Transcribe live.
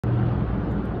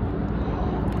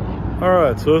All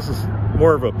right, so this is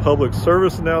more of a public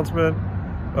service announcement.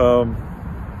 For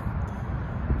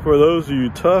those of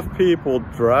you tough people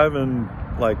driving,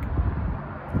 like,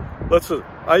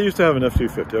 I used to have an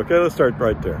F-250, okay? Let's start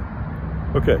right there.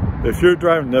 Okay, if you're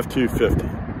driving an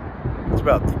F-250, it's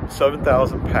about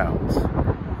 7,000 pounds.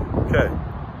 Okay,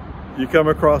 you come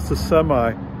across a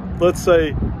semi, let's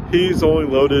say he's only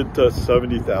loaded to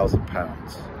 70,000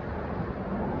 pounds.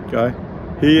 Okay,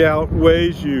 he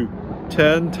outweighs you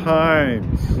 10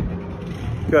 times.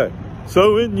 Okay,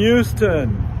 so in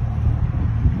Houston,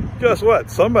 guess what?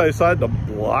 Somebody decided to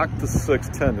block the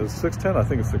 610. Is it 610? I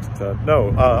think it's 610.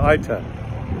 No, I-10.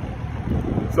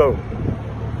 So,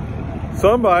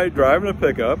 somebody driving a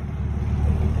pickup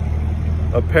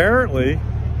apparently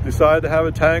decided to have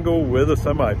a tangle with a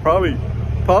semi. Probably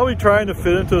trying to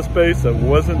fit into a space that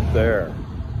wasn't there,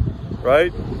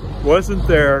 right? Wasn't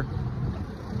there.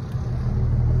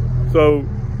 So,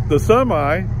 the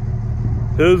semi,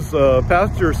 his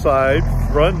passenger side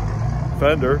front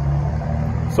fender,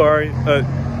 sorry,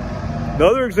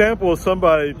 another example of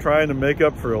somebody trying to make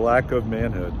up for a lack of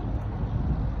manhood.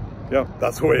 Yeah,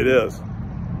 that's the way it is.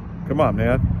 Come on,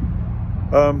 man.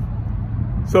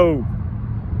 So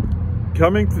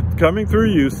coming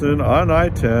through Houston on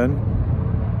I-10,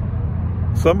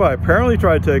 somebody apparently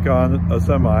tried to take on a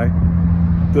semi.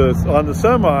 On the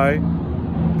semi,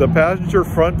 the passenger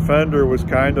front fender was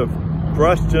kind of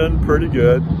brushed in pretty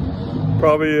good.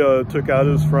 Probably took out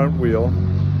his front wheel.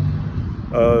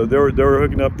 They were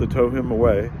hooking up to tow him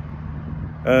away,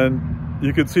 and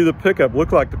you could see the pickup.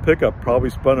 Looked like the pickup probably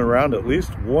spun around at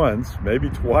least once, maybe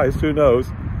twice. Who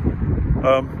knows?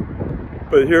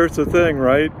 But here's the thing,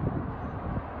 right?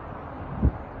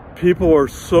 People are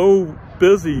so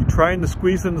busy trying to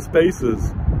squeeze into spaces,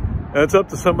 and it's up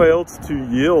to somebody else to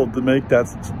yield to make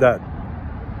that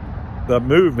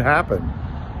move happen.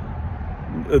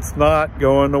 It's not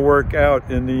going to work out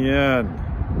in the end.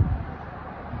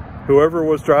 Whoever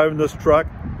was driving this truck,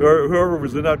 whoever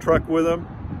was in that truck with him,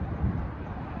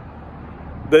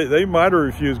 they might have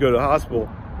refused to go to the hospital,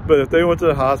 but if they went to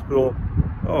the hospital,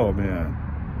 oh man,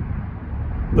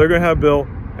 they're going to have a bill,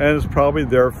 and it's probably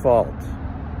their fault.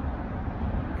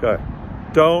 Okay,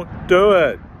 don't do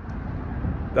it.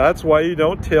 That's why you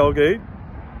don't tailgate.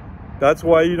 That's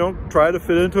why you don't try to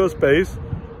fit into a space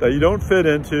that you don't fit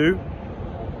into,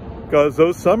 because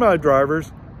those semi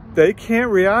drivers, they can't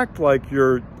react like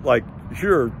your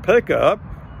pickup,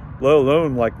 let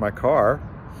alone like my car.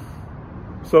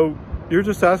 So you're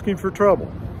just asking for trouble,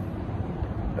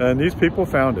 and these people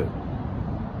found it.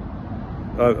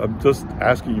 I'm just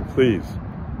asking you, please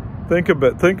think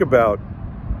about,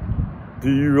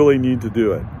 do you really need to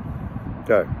do it?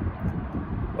 Okay,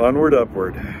 onward,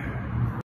 upward.